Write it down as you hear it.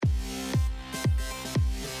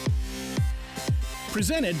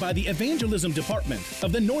Presented by the Evangelism Department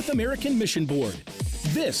of the North American Mission Board.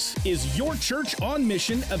 This is Your Church on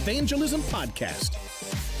Mission Evangelism Podcast,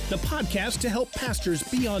 the podcast to help pastors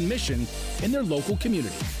be on mission in their local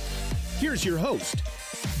community. Here's your host,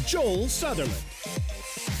 Joel Sutherland.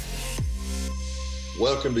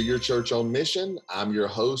 Welcome to Your Church on Mission. I'm your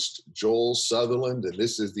host, Joel Sutherland, and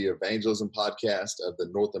this is the Evangelism Podcast of the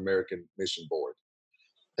North American Mission Board.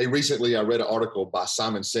 Hey, recently I read an article by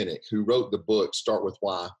Simon Sinek, who wrote the book, Start With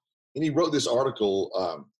Why. And he wrote this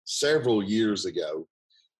article several years ago,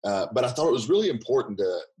 but I thought it was really important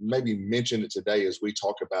to maybe mention it today as we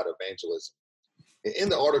talk about evangelism. In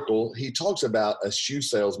the article, he talks about a shoe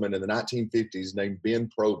salesman in the 1950s named Ben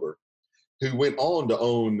Prober, who went on to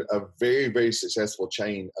own a very, very successful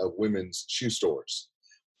chain of women's shoe stores.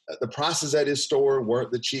 The prices at his store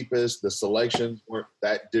weren't the cheapest. The selections weren't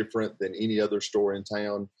that different than any other store in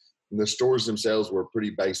town. And the stores themselves were pretty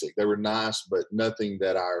basic. They were nice, but nothing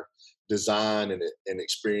that our design and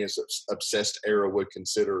experience obsessed era would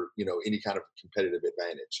consider, any kind of competitive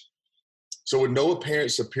advantage. So with no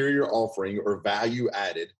apparent superior offering or value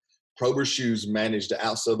added, Prober shoes managed to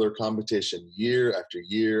outsell their competition year after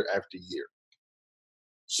year after year.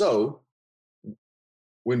 So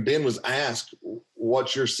when Ben was asked,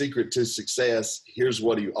 what's your secret to success? Here's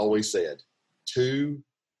what he always said: 2,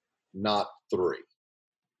 not 3.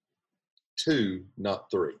 2, not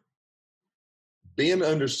 3. Ben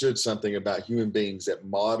understood something about human beings that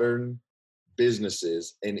modern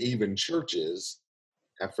businesses and even churches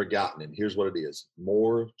have forgotten. And here's what it is: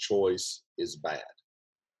 more choice is bad.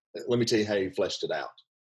 Let me tell you how he fleshed it out.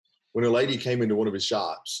 When a lady came into one of his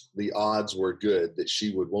shops, the odds were good that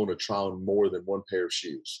she would want to try on more than one pair of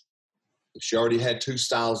shoes. If she already had 2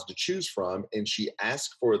 styles to choose from and she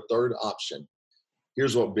asked for a third option,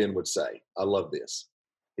 here's what Ben would say. I love this.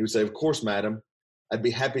 He would say, "Of course, madam, I'd be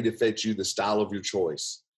happy to fetch you the style of your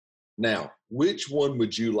choice. Now, which one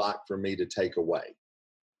would you like for me to take away?"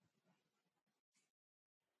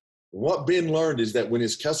 What Ben learned is that when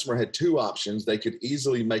his customer had 2 options, they could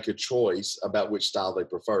easily make a choice about which style they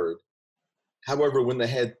preferred. However, when they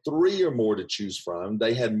had 3 or more to choose from,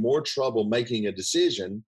 they had more trouble making a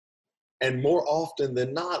decision, and more often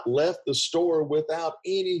than not left the store without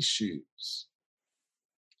any shoes.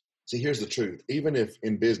 See, here's the truth. Even if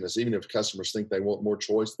in business, even if customers think they want more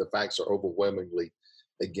choice, the facts are overwhelmingly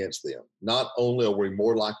against them. Not only are we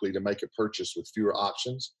more likely to make a purchase with fewer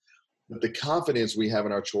options, but the confidence we have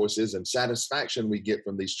in our choices and satisfaction we get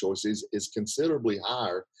from these choices is considerably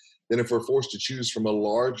higher than if we're forced to choose from a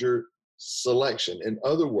larger selection. In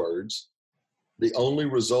other words, the only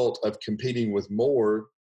result of competing with more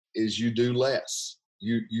is you do less.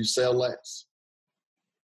 You sell less.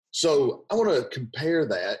 So I want to compare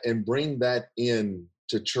that and bring that in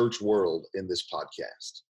to church world in this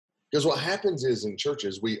podcast. Because what happens is in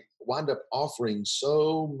churches, we wind up offering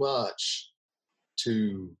so much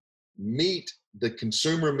to meet the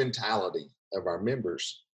consumer mentality of our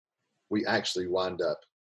members, we actually wind up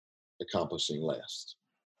accomplishing less.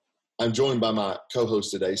 I'm joined by my co-host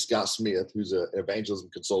today, Scott Smith, who's an evangelism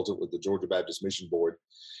consultant with the Georgia Baptist Mission Board.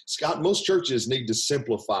 Scott, most churches need to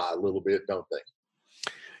simplify a little bit, don't they?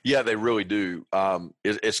 Yeah, they really do.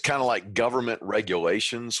 It's kind of like government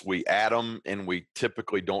regulations. We add them and we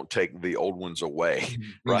typically don't take the old ones away,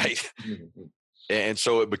 right? Mm-hmm. And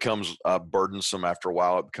so it becomes burdensome after a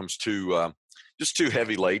while. It becomes just too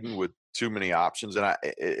heavy laden with too many options. And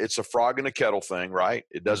it's a frog in a kettle thing, right?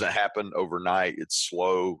 It doesn't happen overnight. It's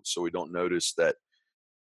slow, so we don't notice that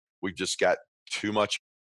we've just got too much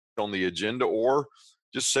on the agenda, or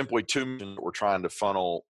just simply too much that we're trying to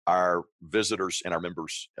funnel our visitors and our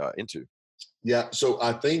members into. Yeah, so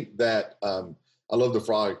I think that I love the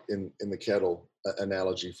frog in the kettle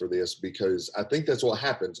analogy for this, because I think that's what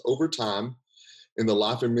happens over time. In the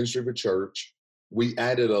life and ministry of a church, we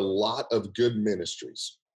added a lot of good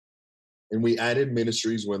ministries. And we added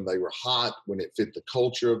ministries when they were hot, when it fit the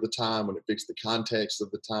culture of the time, when it fits the context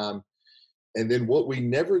of the time. And then what we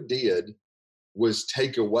never did was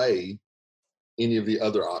take away any of the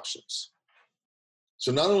other options.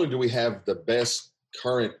 So not only do we have the best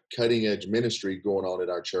current cutting edge ministry going on at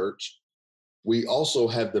our church, we also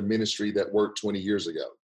have the ministry that worked 20 years ago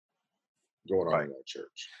going on in our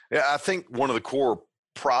church. Yeah, I think one of the core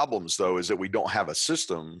problems, though, is that we don't have a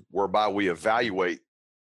system whereby we evaluate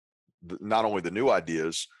not only the new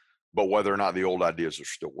ideas, but whether or not the old ideas are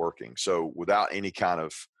still working. So without any kind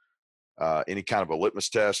of a litmus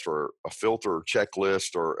test or a filter or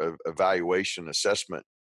checklist or a evaluation assessment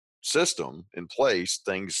system in place,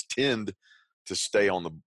 things tend to stay on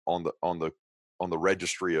the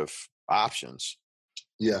registry of options.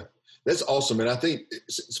 Yeah. That's awesome. And I think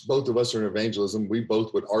since both of us are in evangelism, we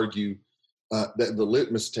both would argue that the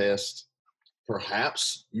litmus test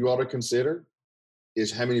perhaps you ought to consider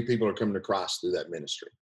is how many people are coming to Christ through that ministry,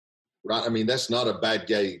 right? I mean, that's not a bad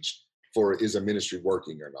gauge for is a ministry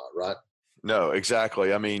working or not, right? No,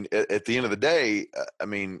 exactly. I mean, at the end of the day, I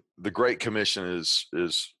mean, the Great Commission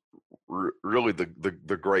is really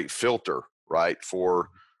the great filter, right, for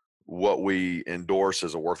what we endorse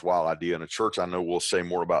as a worthwhile idea in a church. I know we'll say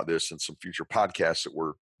more about this in some future podcasts that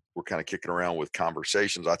we're kind of kicking around with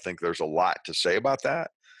conversations. I think there's a lot to say about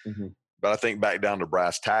that. Mm-hmm. But I think back down to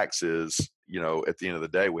brass tacks is, at the end of the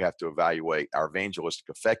day, we have to evaluate our evangelistic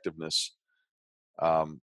effectiveness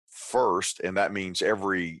first. And that means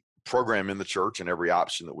every program in the church and every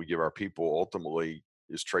option that we give our people ultimately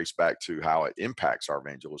is traced back to how it impacts our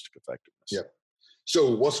evangelistic effectiveness. Yeah.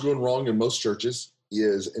 So what's going wrong in most churches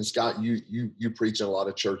is, and Scott, you preach in a lot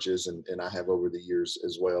of churches, and I have over the years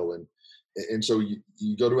as well. And so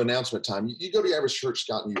you go to announcement time, you go to your average church,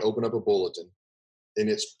 Scott, and you open up a bulletin, and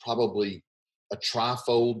it's probably a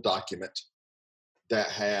trifold document that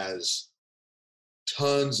has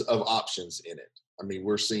tons of options in it. I mean,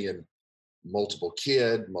 we're seeing multiple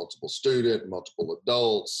kid, multiple student, multiple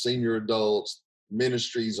adults, senior adults,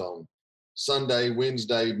 ministries on Sunday,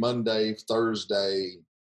 Wednesday, Monday, Thursday.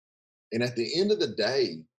 And at the end of the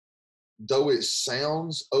day, though it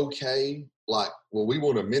sounds okay, like, well, we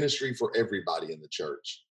want a ministry for everybody in the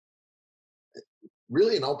church.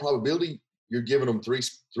 Really, in all probability, you're giving them three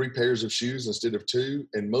pairs of shoes instead of two,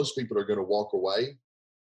 and most people are going to walk away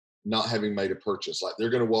not having made a purchase. Like, they're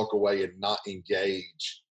going to walk away and not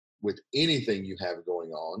engage with anything you have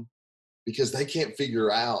going on because they can't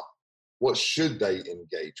figure out what should they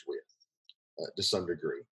engage with to some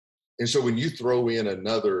degree. And so when you throw in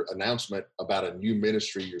another announcement about a new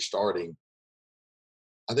ministry you're starting,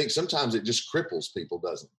 I think sometimes it just cripples people,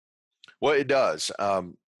 doesn't it? Well, it does.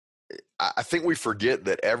 I think we forget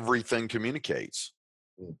that everything communicates.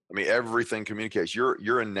 I mean, everything communicates.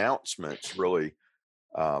 Your announcements really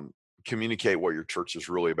communicate what your church is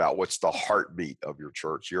really about. What's the heartbeat of your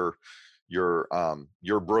church? Your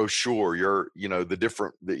brochure,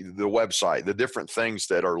 the website, the different things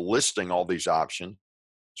that are listing all these options,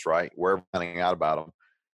 right? We're finding out about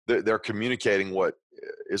them. They're communicating what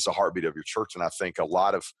is the heartbeat of your church. And I think a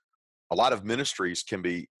lot of ministries can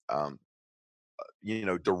be,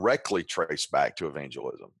 directly traced back to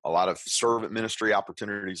evangelism. A lot of servant ministry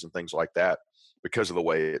opportunities and things like that, because of the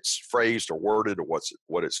way it's phrased or worded or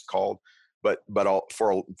what it's called. But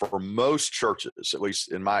for most churches, at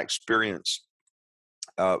least in my experience,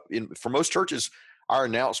 for most churches, our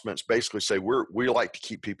announcements basically say we like to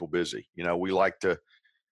keep people busy. We like to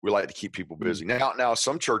keep people busy. Now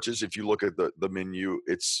some churches, if you look at the menu,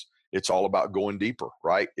 it's all about going deeper,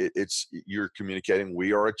 right? You're communicating,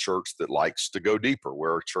 we are a church that likes to go deeper.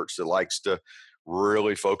 We're a church that likes to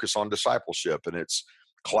really focus on discipleship, and it's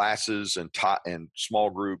classes and small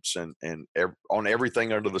groups and on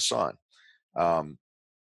everything under the sun. And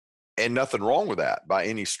nothing wrong with that by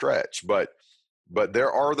any stretch, but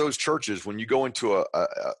there are those churches, when you go into a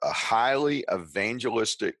highly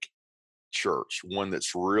evangelistic church, one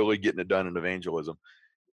that's really getting it done in evangelism,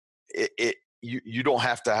 you don't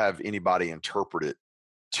have to have anybody interpret it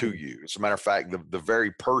to you. As a matter of fact, the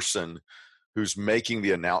very person who's making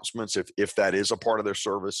the announcements, if that is a part of their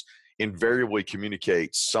service, invariably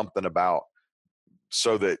communicates something about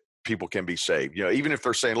so that people can be saved. Even if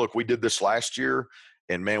they're saying, look, we did this last year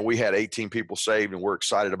and man, we had 18 people saved and we're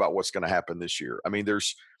excited about what's going to happen this year. I mean,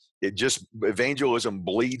 evangelism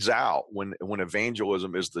bleeds out when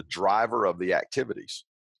evangelism is the driver of the activities.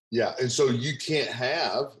 Yeah. And so you can't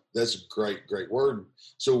have, that's a great word.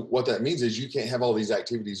 So what that means is you can't have all these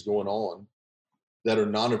activities going on that are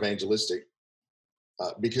non-evangelistic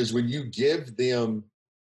because when you give them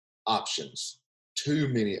options, too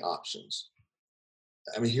many options.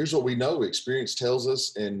 I mean, here's what we know. Experience tells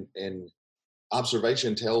us and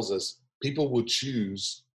observation tells us people will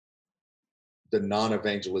choose the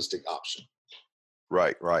non-evangelistic option.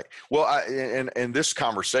 Right. Well, and this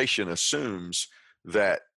conversation assumes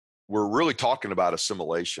that we're really talking about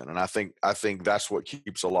assimilation. And I think that's what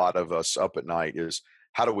keeps a lot of us up at night is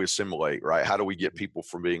how do we assimilate, right? How do we get people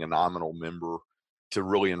from being a nominal member to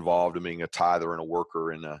really involved in being a tither and a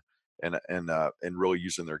worker and really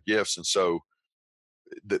using their gifts? And so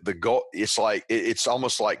the goal, it's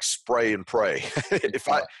almost like spray and pray.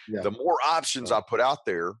 The more options I put out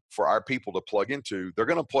there for our people to plug into, they're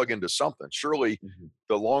going to plug into something. Surely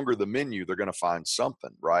the longer the menu, they're going to find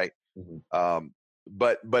something, right?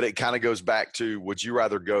 But it kind of goes back to, would you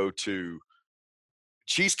rather go to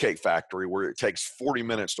Cheesecake Factory where it takes 40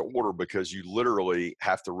 minutes to order because you literally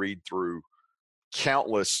have to read through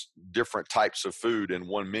countless different types of food in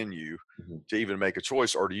one menu to even make a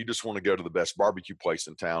choice? Or do you just want to go to the best barbecue place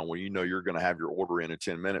in town where you know you're going to have your order in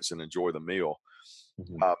 10 minutes and enjoy the meal?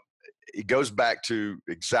 It goes back to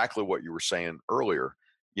exactly what you were saying earlier.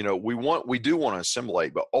 You know, we do want to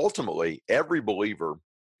assimilate, but ultimately every believer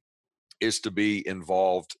is to be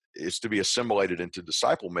involved, is to be assimilated into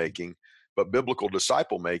disciple making. But biblical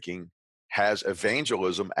disciple making has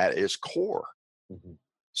evangelism at its core.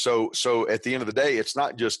 So at the end of the day, it's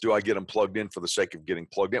not just, do I get them plugged in for the sake of getting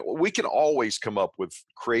plugged in? Well, we can always come up with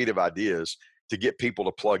creative ideas to get people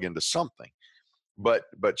to plug into something. But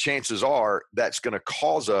chances are that's going to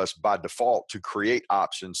cause us by default to create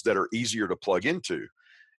options that are easier to plug into.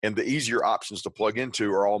 And the easier options to plug into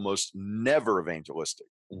are almost never evangelistic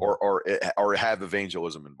or have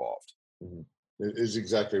evangelism involved. It is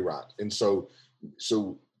exactly right. And so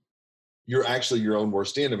you're actually your own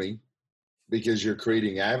worst enemy, because you're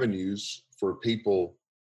creating avenues for people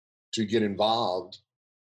to get involved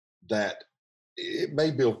that it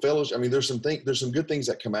may build fellowship. I mean, there's some good things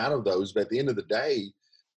that come out of those, but at the end of the day,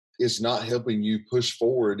 it's not helping you push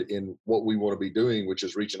forward in what we want to be doing, which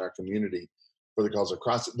is reaching our community for the cause of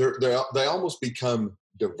Christ. They almost become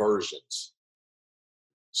diversions.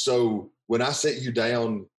 So when I sit you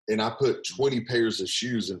down and I put 20 pairs of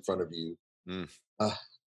shoes in front of you,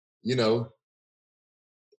 you know,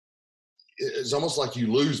 it's almost like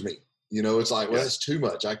you lose me. You know, it's like, well, that's too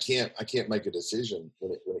much. I can't make a decision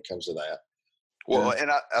when it comes to that. Well, and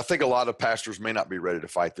I think a lot of pastors may not be ready to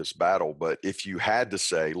fight this battle, but if you had to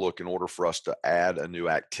say, look, in order for us to add a new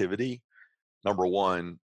activity, number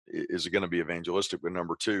one, is it going to be evangelistic? But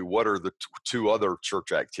number two, what are the two other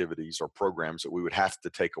church activities or programs that we would have to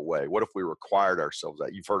take away? What if we required ourselves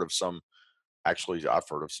that? You've heard of some. Actually, I've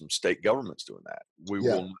heard of some state governments doing that. We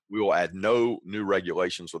will add no new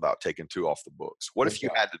regulations without taking 2 off the books. What if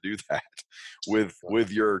you had to do that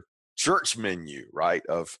with your church menu, right,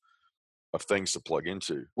 of things to plug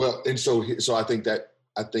into? Well, and so I think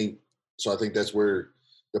that's where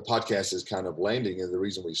the podcast is kind of landing, and the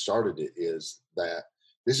reason we started it is that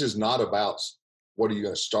this is not about what are you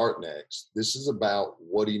going to start next. This is about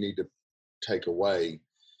what do you need to take away.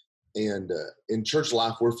 And in church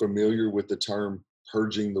life, we're familiar with the term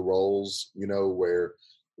purging the roles, you know, where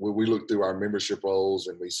we look through our membership rolls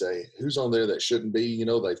and we say, who's on there that shouldn't be? You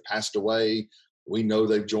know, they've passed away. We know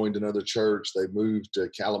they've joined another church. They've moved to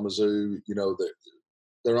Kalamazoo. You know,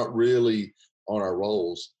 they're not really on our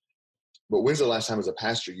rolls. But when's the last time as a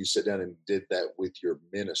pastor you sit down and did that with your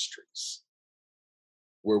ministries?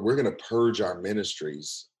 Where we're going to purge our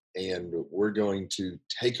ministries and we're going to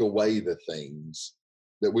take away the things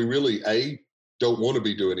that we really, A, don't want to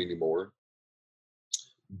be doing anymore,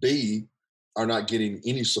 B, are not getting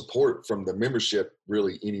any support from the membership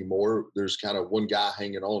really anymore. There's kind of one guy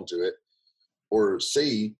hanging on to it. Or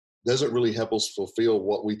C, doesn't really help us fulfill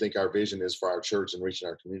what we think our vision is for our church and reaching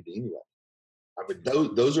our community anyway. I mean,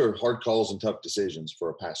 those are hard calls and tough decisions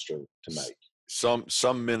for a pastor to make.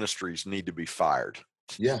 Some ministries need to be fired.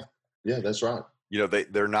 Yeah, that's right. You know,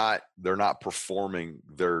 they're not performing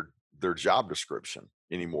their job description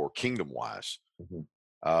anymore, kingdom wise.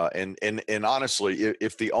 And honestly,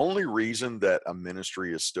 if the only reason that a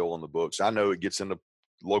ministry is still on the books, I know it gets into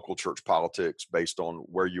local church politics based on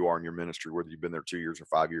where you are in your ministry, whether you've been there 2 years or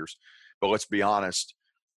 5 years. But let's be honest,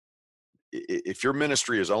 if your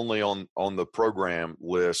ministry is only on the program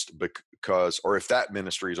list because, or if that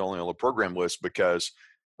ministry is only on the program list because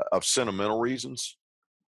of sentimental reasons,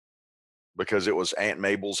 because it was Aunt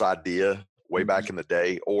Mabel's idea way back in the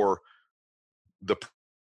day, or the person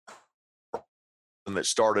that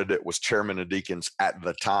started it was chairman of deacons at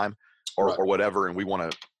the time, or whatever, and we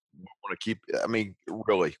want to keep. I mean,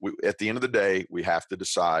 really, at the end of the day, we have to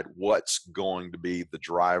decide what's going to be the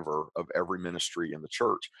driver of every ministry in the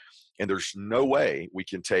church, and there's no way we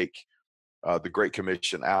can take the Great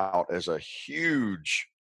Commission out as a huge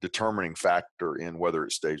determining factor in whether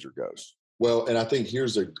it stays or goes. Well, and I think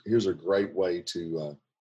here's a great way to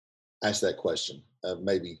ask that question.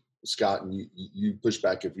 Maybe Scott, and you push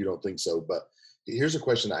back if you don't think so, but here's a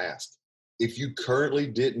question I asked. If you currently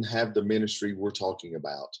didn't have the ministry we're talking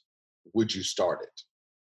about, would you start it?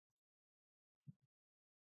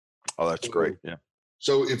 Oh, that's great. Yeah.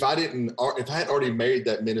 So if I hadn't already made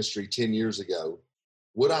that ministry 10 years ago,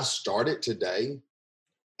 would I start it today?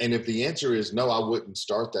 And if the answer is no, I wouldn't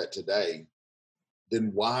start that today, then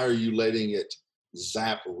why are you letting it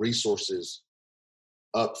zap resources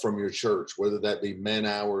up from your church, whether that be man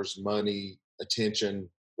hours, money, attention,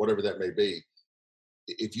 whatever that may be?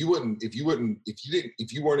 if you weren't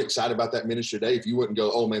excited about that ministry today, if you wouldn't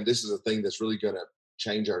go, oh man, this is a thing that's really going to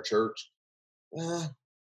change our church,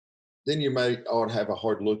 then you may ought to have a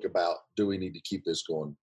hard look about, do we need to keep this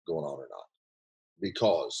going on or not?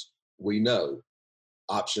 Because we know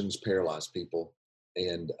options paralyze people,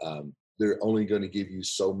 and they're only going to give you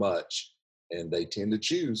so much, and they tend to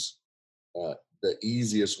choose the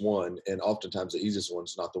easiest one, and oftentimes the easiest one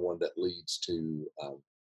is not the one that leads to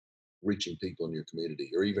reaching people in your community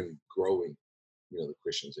or even growing, the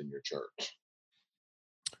Christians in your church.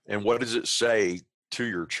 And what does it say to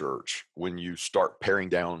your church when you start paring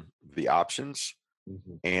down the options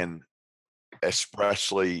and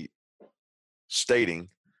expressly stating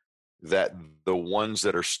that the ones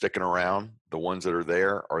that are sticking around, the ones that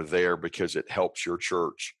are there because it helps your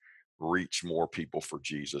church reach more people for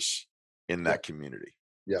Jesus in that community?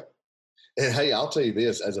 Yeah. And hey, I'll tell you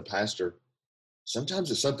this, as a pastor, sometimes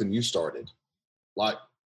it's something you started. Like,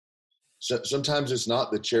 sometimes it's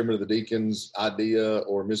not the chairman of the deacons' idea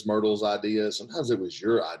or Ms. Myrtle's idea. Sometimes it was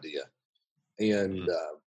your idea. And,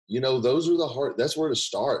 those are that's where to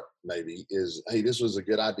start, maybe, is, hey, this was a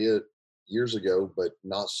good idea years ago, but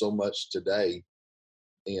not so much today.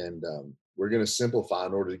 And we're going to simplify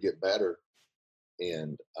in order to get better.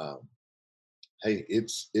 And, hey,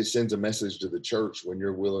 it sends a message to the church when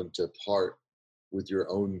you're willing to part with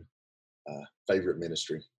your own favorite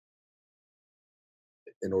ministry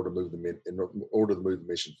in order to move the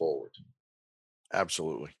mission forward.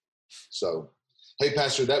 Absolutely. So, hey,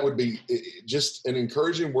 Pastor, that would be just an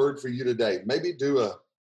encouraging word for you today. Maybe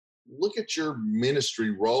look at your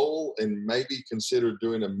ministry role and maybe consider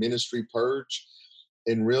doing a ministry purge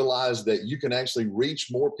and realize that you can actually reach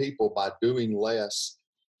more people by doing less,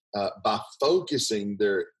 by focusing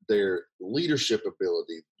their leadership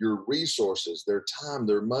ability, your resources, their time,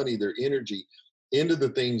 their money, their energy into the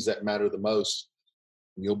things that matter the most.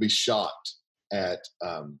 And you'll be shocked at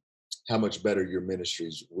how much better your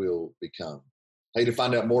ministries will become. Hey, to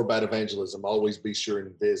find out more about evangelism, always be sure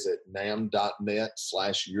and visit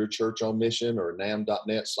nam.net/yourchurchonmission or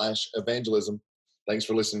nam.net/evangelism. Thanks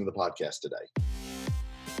for listening to the podcast today.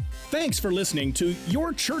 Thanks for listening to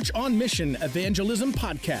Your Church on Mission Evangelism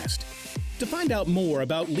Podcast. To find out more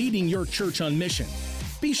about leading your church on mission,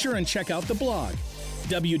 be sure and check out the blog,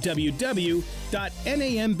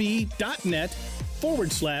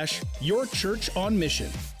 www.namb.net/Your Church on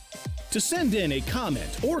Mission. To send in a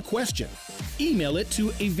comment or question, email it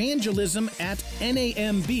to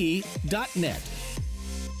evangelism@namb.net.